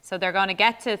 So they're going to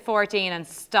get to 14 and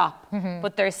stop,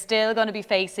 but they're still going to be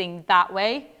facing that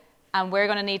way. And we're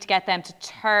going to need to get them to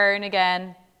turn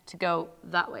again to go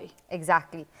that way.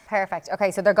 Exactly. Perfect.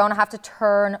 Okay, so they're going to have to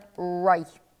turn right.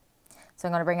 So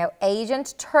I'm going to bring out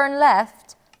agent, turn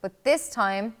left, But this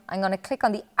time, I'm going to click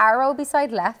on the arrow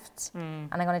beside left, and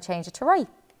I'm going to change it to right.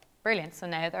 Brilliant. So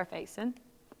now they're facing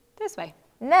this way.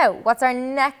 Now, what's our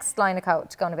next line of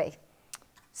code going to be?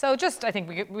 So just, I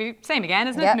think we same again,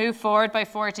 isn't it? Move forward by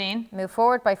 14. Move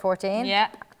forward by 14. Yeah.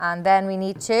 And then we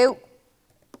need to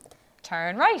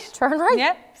turn right. Turn right.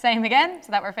 Yeah, same again,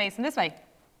 so that we're facing this way.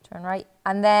 Turn right.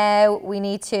 And now we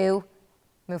need to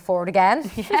move forward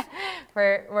again. Yeah,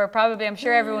 we're probably, I'm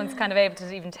sure everyone's kind of able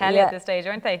to even tell you at this stage,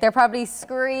 aren't they? They're probably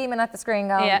screaming at the screen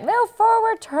going, move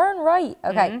forward, turn right.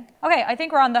 Okay. Okay, I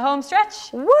think we're on the home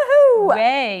stretch. Woohoo!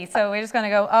 Way. So we're just going to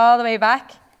go all the way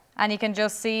back. And you can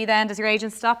just see then, does your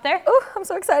agent stop there? Oh, I'm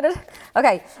so excited.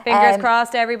 Okay. Fingers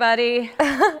crossed, everybody.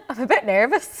 I'm a bit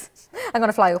nervous. I'm going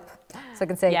to fly up so I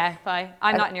can see. Yeah, bye.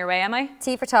 I'm not in your way, am I?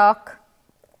 T for talk.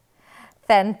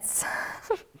 Fence.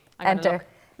 Enter.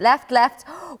 Left, left.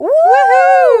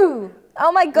 Woohoo!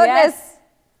 Oh my goodness. Yes.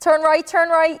 Turn right, turn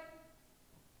right.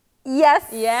 Yes.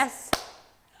 Yes.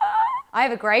 I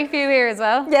have a great view here as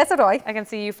well. Yes, so do I. I can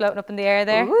see you floating up in the air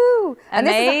there. Woo! And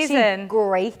this is actually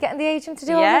great getting the agent to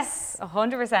do all this. Yes,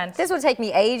 100%. This will take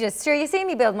me ages. Sure, you see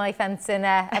me build my fence in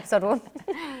episode 1.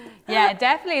 Yeah,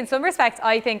 definitely. In some respects,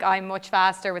 I think I'm much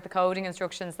faster with the coding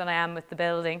instructions than I am with the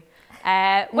building.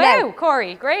 Wow,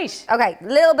 Corey, great. Okay,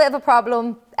 little bit of a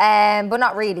problem, but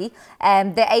not really.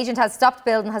 The agent has stopped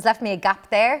building, has left me a gap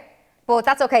there. But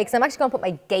that's okay, because I'm actually going to put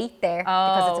my gate there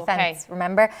because it's a fence,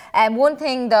 remember? One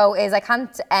thing, though, is I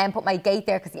can't put my gate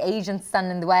there because the agent's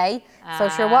standing in the way. So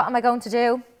sure, what am I going to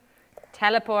do?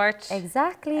 Teleport.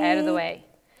 Exactly. Out of the way.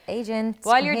 Agent.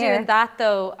 While you're doing that,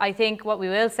 though, I think what we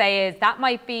will say is that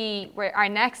might be where our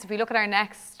next, if we look at our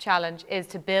next challenge, is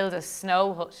to build a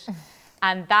snow hut.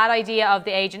 And that idea of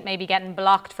the agent maybe getting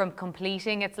blocked from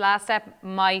completing its last step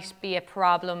might be a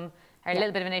problem or a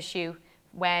little bit of an issue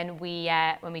when we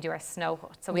do our snow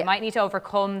hut. So we might need to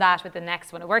overcome that with the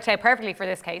next one. It worked out perfectly for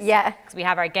this case. Yeah. Because we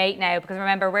have our gate now. Because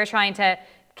remember, we're trying to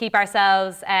keep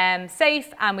ourselves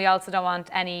safe, and we also don't want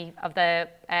any of the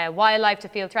wildlife to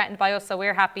feel threatened by us. So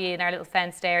we're happy in our little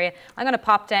fenced area. I'm going to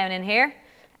pop down in here.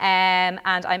 And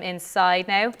I'm inside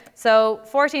now. So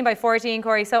 14 by 14,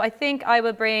 Corey. So I think I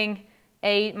will bring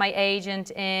my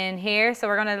agent in here. So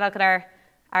we're going to look at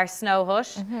our snow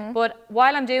hut. But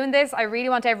while I'm doing this, I really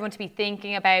want everyone to be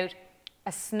thinking about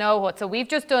a snow hut. So we've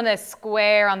just done a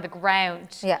square on the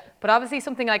ground. Yeah. But obviously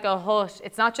something like a hut,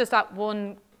 it's not just that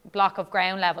one block of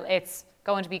ground level, it's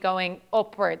going to be going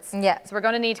upwards. Yeah. So we're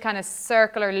going to need to kind of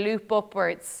circle or loop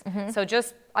upwards. So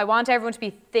just, I want everyone to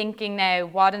be thinking now,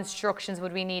 what instructions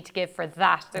would we need to give for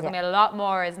that? There's going to be a lot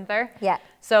more, isn't there? Yeah.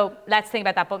 So let's think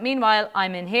about that. But meanwhile,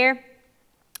 I'm in here.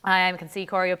 I can see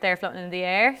Corey up there floating in the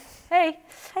air. Hey.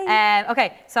 Hey.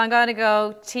 Okay, so I'm going to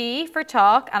go T for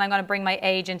talk, and I'm going to bring my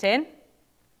agent in.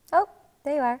 Oh,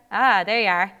 there you are. Ah, there you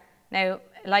are. Now,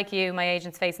 like you, my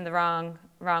agent's facing the wrong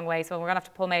way, so we're going to have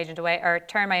to pull my agent away, or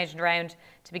turn my agent around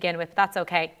to begin with. That's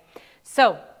okay.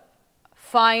 So,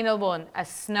 final one, a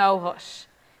snow hut.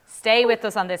 Stay with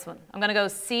us on this one. I'm going to go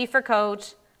C for code,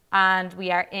 and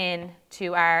we are in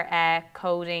to our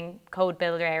code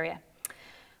builder area.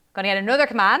 Going to get another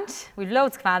command. We've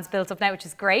loads of commands built up now, which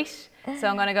is great. So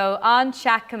I'm going to go on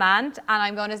chat command, and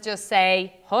I'm going to just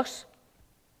say hut.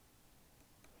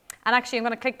 And actually, I'm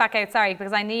going to click back out, sorry,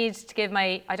 because I need to give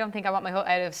I don't think I want my hut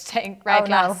out of red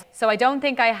glass. No. So I don't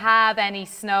think I have any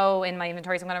snow in my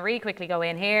inventory, so I'm going to really quickly go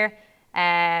in here,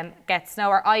 get snow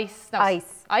or ice. No,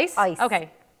 ice. Ice? Ice.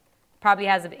 Okay. Probably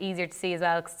has it easier to see as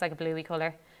well, because it's like a bluey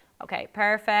colour. Okay,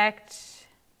 perfect.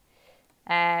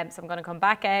 So I'm going to come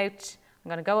back out. I'm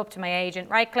going to go up to my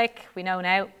agent, right click, we know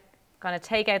now. I'm going to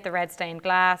take out the red stained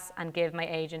glass and give my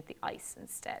agent the ice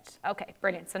instead. Okay,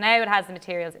 brilliant. So now it has the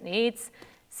materials it needs.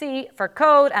 C for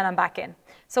code, and I'm back in.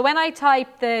 So when I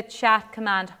type the chat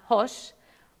command hut,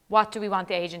 what do we want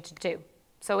the agent to do?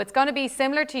 So it's going to be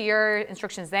similar to your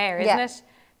instructions there, isn't it?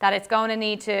 That it's going to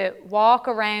need to walk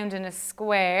around in a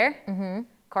square.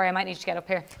 Corey, I might need to get up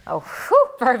here. Oh,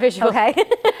 for a visual. Okay.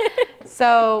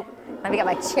 So let me get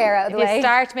my chair out of the way. You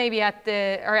start maybe at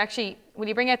or actually, will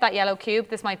you bring out that yellow cube?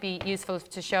 This might be useful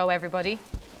to show everybody.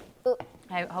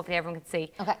 Hopefully everyone can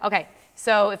see. Okay. Okay.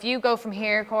 So if you go from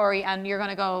here, Corey, and you're going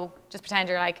to go, just pretend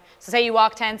you're like, so say you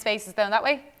walk 10 spaces down that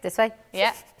way. This way?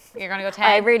 Yeah. You're going to go 10.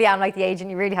 I really am like the agent.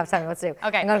 You really have to tell me what to do.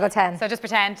 Okay. I'm going to go 10. So just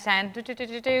pretend 10.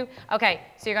 Okay.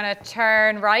 So you're going to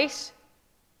turn right.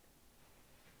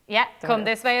 Yeah. Come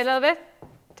this way a little bit.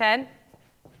 10.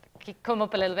 Come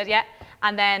up a little bit, yeah.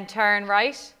 And then turn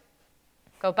right.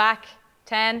 Go back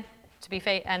 10 to be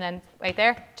and then wait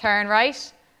there. Turn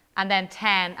right. And then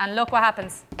 10. And look what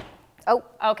happens. Oh.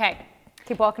 Okay.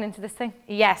 Keep walking into this thing.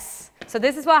 Yes. So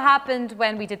this is what happened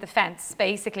when we did the fence,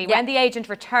 basically. When the agent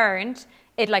returned,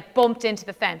 it like bumped into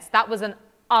the fence. That was an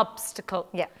obstacle.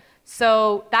 Yeah.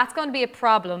 So that's going to be a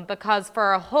problem because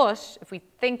for a hut, if we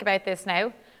think about this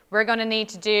now, we're going to need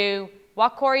to do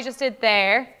what Corey just did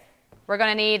there. We're going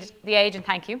to need the agent,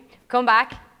 thank you, come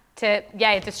back to,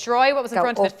 destroy what was in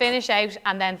front of it, finish out,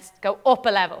 and then go up a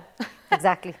level.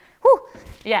 Exactly. Whew.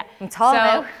 Yeah. I'm tall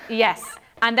now. Yes.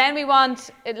 And then we want,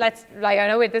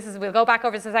 we'll go back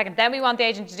over this in a second. Then we want the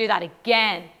agent to do that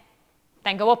again.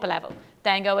 Then go up a level.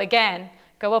 Then go again,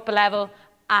 go up a level,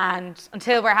 and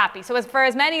until we're happy. So for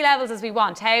as many levels as we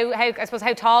want, I suppose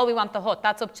how tall we want the hut,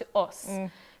 that's up to us.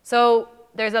 So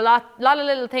there's a lot of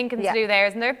little thinking to do there,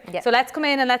 isn't there? Yeah. So let's come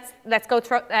in and let's go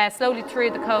slowly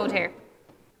through the code here.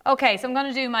 Okay, so I'm going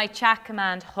to do my chat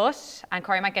command hut, and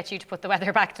Corey might get you to put the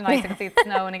weather back tonight so I can see it's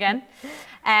snowing again.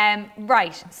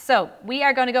 Right, so we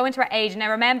are going to go into our agent.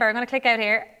 Now remember, I'm going to click out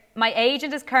here. My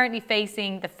agent is currently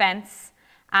facing the fence,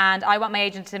 and I want my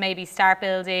agent to maybe start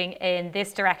building in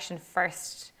this direction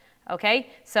first. Okay,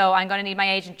 so I'm going to need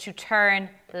my agent to turn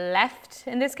left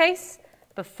in this case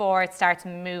before it starts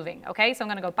moving. Okay, so I'm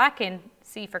going to go back in,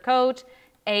 C for code,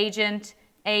 agent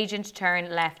turn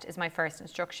left is my first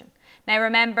instruction. Now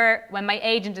remember, when my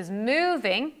agent is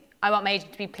moving, I want my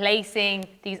agent to be placing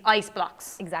these ice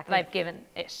blocks that I've given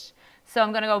it. So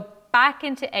I'm going to go back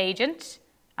into agent,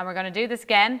 and we're going to do this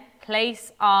again,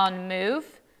 place on move,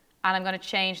 and I'm going to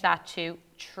change that to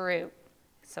true.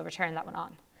 So return that one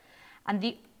on. And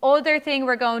the other thing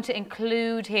we're going to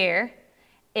include here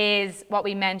is what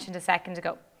we mentioned a second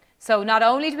ago. So not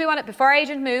only do we want it, before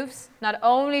agent moves, not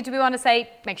only do we want to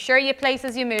say, make sure you place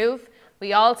as you move,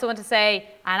 we also want to say,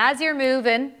 and as you're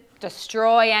moving,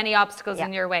 destroy any obstacles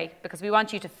in your way, because we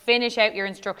want you to finish out your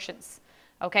instructions.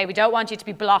 Okay, we don't want you to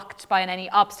be blocked by any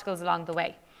obstacles along the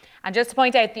way. And just to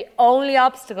point out, the only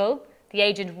obstacle the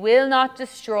agent will not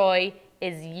destroy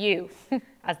is you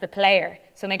as the player.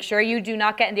 So make sure you do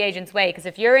not get in the agent's way, because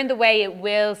if you're in the way, it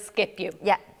will skip you.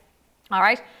 Yeah. All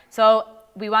right, so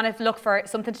we want to look for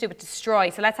something to do with destroy.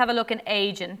 So let's have a look in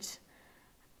agent.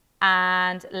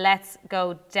 And let's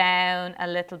go down a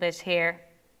little bit here.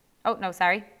 Oh, no,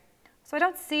 sorry. So I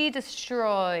don't see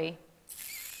destroy.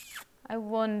 I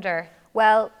wonder.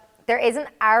 Well, there is an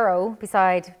arrow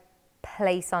beside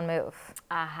place on move.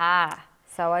 Aha.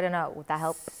 So I don't know, would that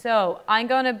help? So I'm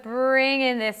going to bring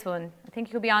in this one. I think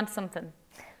you could be onto something.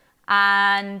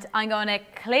 And I'm going to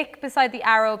click beside the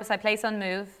arrow, beside place on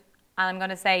move. And I'm going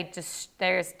to say,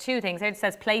 there's two things. It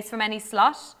says place from any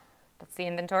slot. That's the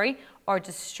inventory. Or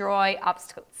destroy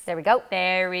obstacles. There we go.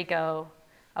 There we go.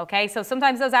 Okay, so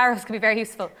sometimes those arrows can be very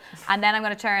useful. And then I'm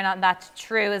going to turn on that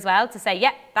true as well to say,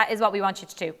 yeah, that is what we want you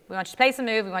to do. We want you to place a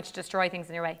move. We want you to destroy things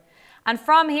in your way. And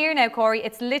from here now, Corey,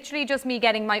 it's literally just me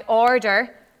getting my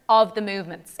order of the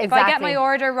movements. If I get my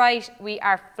order right, we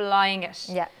are flying it.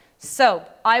 Yeah. So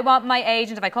I want my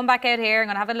agent, if I come back out here, I'm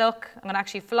going to have a look. I'm going to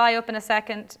actually fly up in a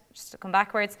second, just to come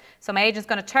backwards. So my agent's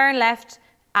going to turn left,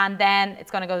 and then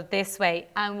it's going to go this way.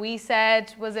 And we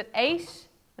said, was it 8?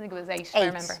 I think it was 8, if I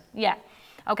remember. Yeah.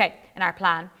 Okay, in our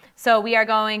plan. So we are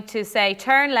going to say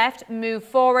turn left, move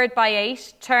forward by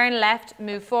 8, turn left,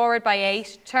 move forward by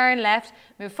 8, turn left,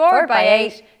 move forward by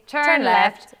 8, turn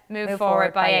left, move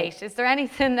forward by 8. Is there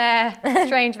anything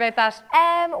strange about that?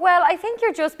 Well, I think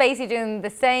you're just basically doing the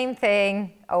same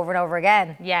thing over and over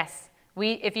again. Yes.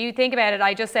 If you think about it,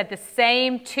 I just said the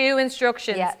same 2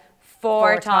 instructions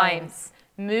 4 times.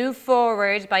 Move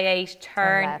forward by 8,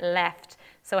 turn left.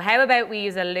 So how about we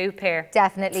use a loop here?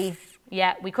 Definitely.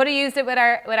 Yeah, we could have used it with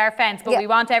our fence, but we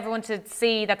want everyone to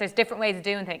see that there's different ways of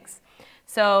doing things.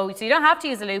 So you don't have to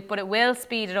use the loop, but it will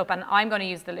speed it up, and I'm going to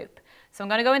use the loop. So I'm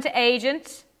going to go into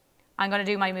agent, I'm going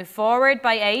to do my move forward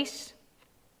by 8,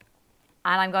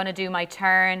 and I'm going to do my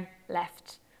turn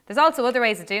left. There's also other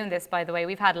ways of doing this, by the way.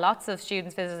 We've had lots of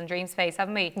students visit in Dreamspace,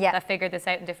 haven't we? Yeah. That figured this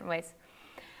out in different ways.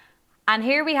 And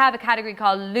here we have a category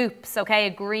called loops, okay, a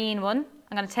green one.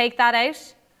 I'm going to take that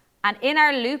out. And in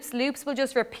our loops will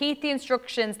just repeat the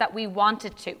instructions that we want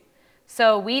it to.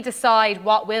 So we decide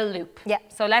what will loop. Yeah.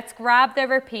 So let's grab the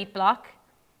repeat block,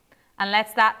 and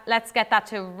let's get that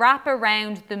to wrap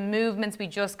around the movements we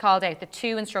just called out, the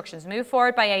 2 instructions, move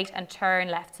forward by 8 and turn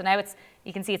left. So now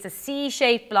you can see it's a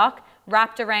C-shaped block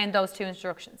wrapped around those 2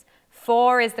 instructions.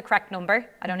 4 is the correct number.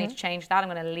 I don't need to change that. I'm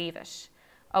going to leave it.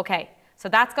 Okay. So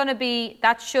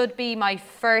that should be my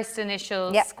first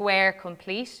initial square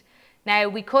complete. Now,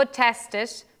 we could test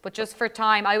it, but just for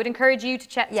time, I would encourage you to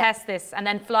test this and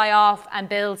then fly off and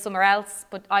build somewhere else.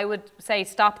 But I would say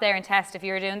stop there and test if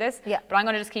you're doing this. Yeah. But I'm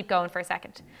going to just keep going for a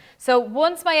second. So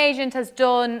once my agent has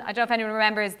done, I don't know if anyone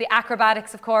remembers the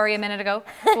acrobatics of Corey a minute ago,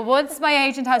 but once my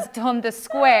agent has done the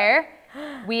square,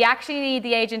 we actually need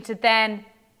the agent to then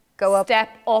step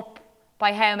up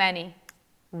by how many?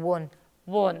 1.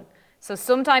 1. So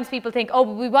sometimes people think, oh,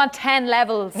 we want 10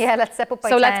 levels. Yeah, let's step up by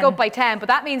 10. So let's go up by 10. But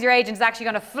that means your agent is actually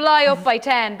going to fly up by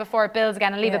 10 before it builds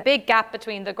again and leave a big gap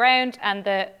between the ground and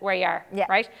where you are,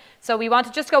 right? So we want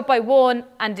to just go up by 1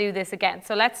 and do this again.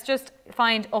 So let's just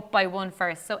find up by 1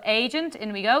 first. So agent,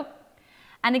 in we go.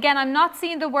 And again, I'm not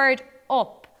seeing the word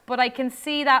up, but I can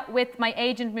see that with my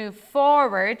agent move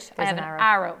forward, I have an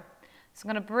arrow. So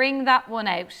I'm going to bring that one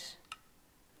out.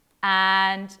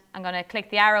 And I'm going to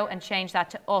click the arrow and change that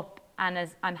to up. And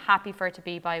I'm happy for it to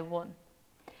be by 1.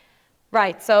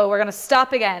 Right, so we're going to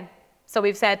stop again. So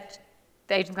we've said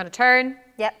the agent's going to turn.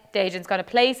 Yep. The agent's going to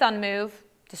place on move,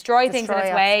 destroy things in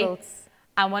its way.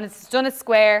 And when it's done its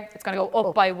square, it's going to go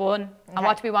up by 1. Okay. And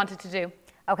what do we want it to do?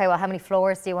 Okay, well, how many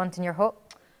floors do you want in your hut?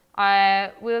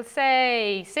 We'll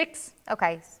say 6.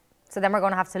 Okay, so then we're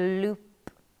going to have to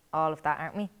loop all of that,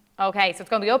 aren't we? Okay, so it's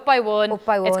going to be up by 1. Up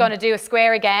by 1. It's going to do a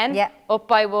square again. Yeah. Up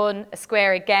by 1, a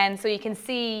square again. So you can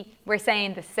see we're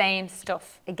saying the same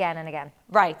stuff. Again and again.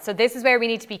 Right, so this is where we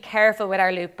need to be careful with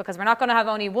our loop, because we're not going to have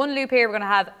only one loop here. We're going to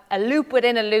have a loop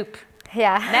within a loop.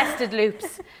 Yeah. Nested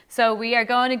loops. So we are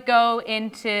going to go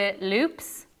into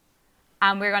loops,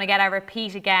 and we're going to get our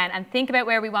repeat again. And think about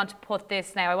where we want to put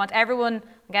this now. I want everyone,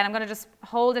 again, I'm going to just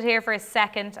hold it here for a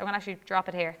second. I'm going to actually drop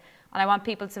it here. And I want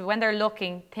people to, when they're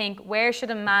looking, think, where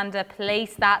should Amanda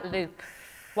place that loop?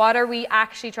 What are we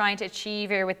actually trying to achieve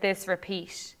here with this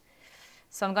repeat?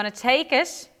 So I'm going to take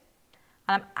it,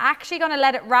 and I'm actually going to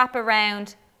let it wrap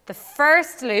around the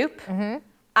first loop,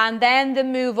 and then the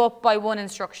move up by 1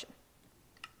 instruction.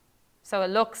 So it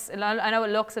looks, I know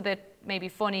it looks a bit maybe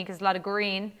funny because a lot of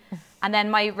green. And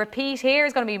then my repeat here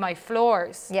is going to be my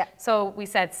floors. Yeah. So we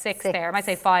said 6 there. I might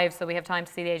say 5 so we have time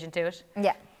to see the agent do it.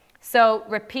 Yeah. So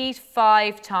repeat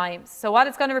 5 times. So what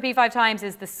it's going to repeat 5 times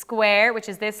is the square, which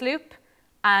is this loop,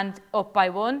 and up by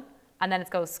 1. And then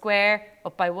it goes square,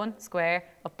 up by 1, square,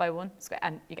 up by 1, square,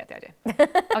 and you get the idea.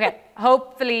 Okay,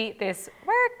 hopefully this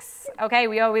works. Okay,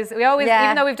 we always,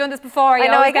 even though we've done this before, you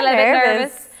always get a little bit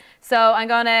nervous. So I'm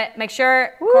going to make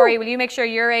sure, Corey, will you make sure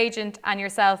your agent and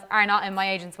yourself are not in my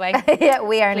agent's way? Yeah,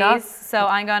 we are not. So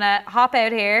I'm going to hop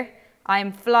out here.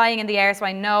 I'm flying in the air, so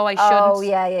I know I shouldn't. Oh,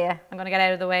 yeah. I'm going to get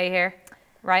out of the way here.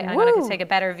 Right, I'm going to take a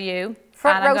better view.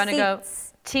 And I'm going to go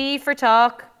T for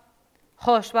talk.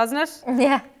 Hush, wasn't it?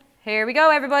 Yeah. Here we go,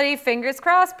 everybody. Fingers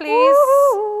crossed, please.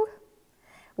 Woohoo!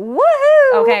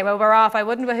 Woohoo! Okay, well, we're off. I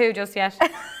wouldn't woohoo just yet.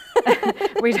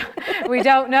 we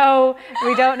don't know.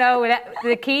 We don't know.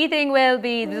 The key thing will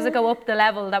be, does it go up the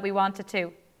level that we want it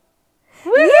to?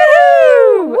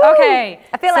 Woohoo! Okay.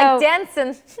 I feel like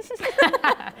dancing.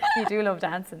 You do love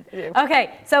dancing.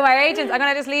 Okay, so our agents, I'm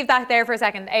going to just leave that there for a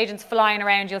second. The agent's flying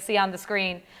around, you'll see on the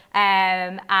screen.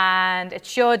 And it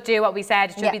should do what we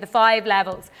said. It should be the 5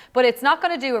 levels. But it's not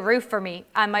going to do a roof for me,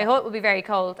 and my hut will be very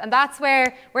cold. And that's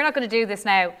where, we're not going to do this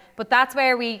now, but that's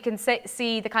where we can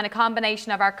see the kind of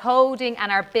combination of our coding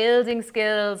and our building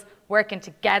skills working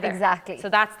together. Exactly. So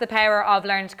that's the power of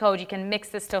learning to code. You can mix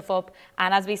this stuff up.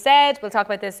 And as we said, we'll talk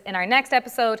about this in our next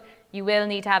episode, you will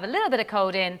need to have a little bit of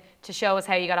code in to show us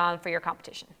how you got on for your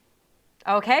competition.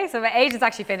 Okay, so my agent's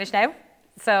actually finished now.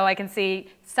 So I can see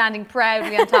standing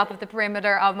proudly on top of the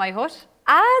perimeter of my hut.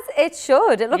 As it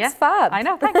should. It looks fab. I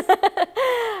know, thanks.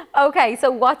 Okay,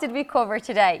 so what did we cover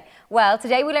today? Well,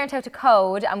 today we learned how to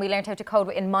code, and we learned how to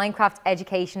code in Minecraft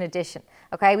Education Edition.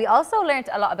 Okay, we also learned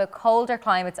a lot about colder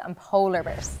climates and polar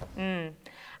bears.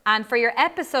 And for your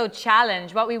episode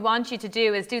challenge, what we want you to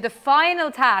do is do the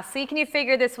final task. See, can you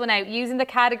figure this one out using the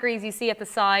categories you see at the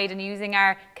side and using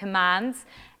our commands?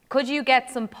 Could you get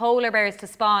some polar bears to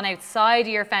spawn outside of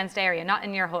your fenced area, not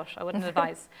in your hut? I wouldn't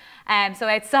advise. So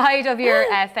outside of your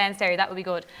fenced area, that would be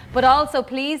good. But also,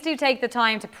 please do take the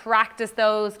time to practice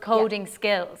those coding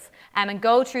skills and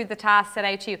go through the tasks set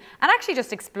out to you. And actually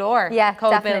just explore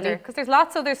Code Builder, because there's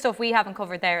lots of other stuff we haven't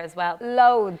covered there as well.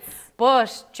 Loads.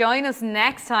 But join us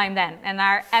next time then in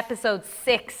our episode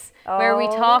 6, where we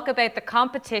talk about the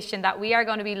competition that we are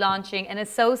going to be launching in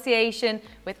association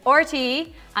with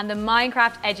RTE and the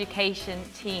Minecraft Education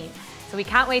team. So we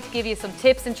can't wait to give you some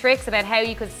tips and tricks about how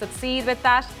you could succeed with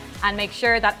that and make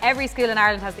sure that every school in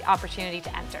Ireland has the opportunity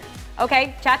to enter.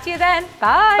 Okay, chat to you then.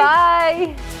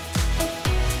 Bye. Bye.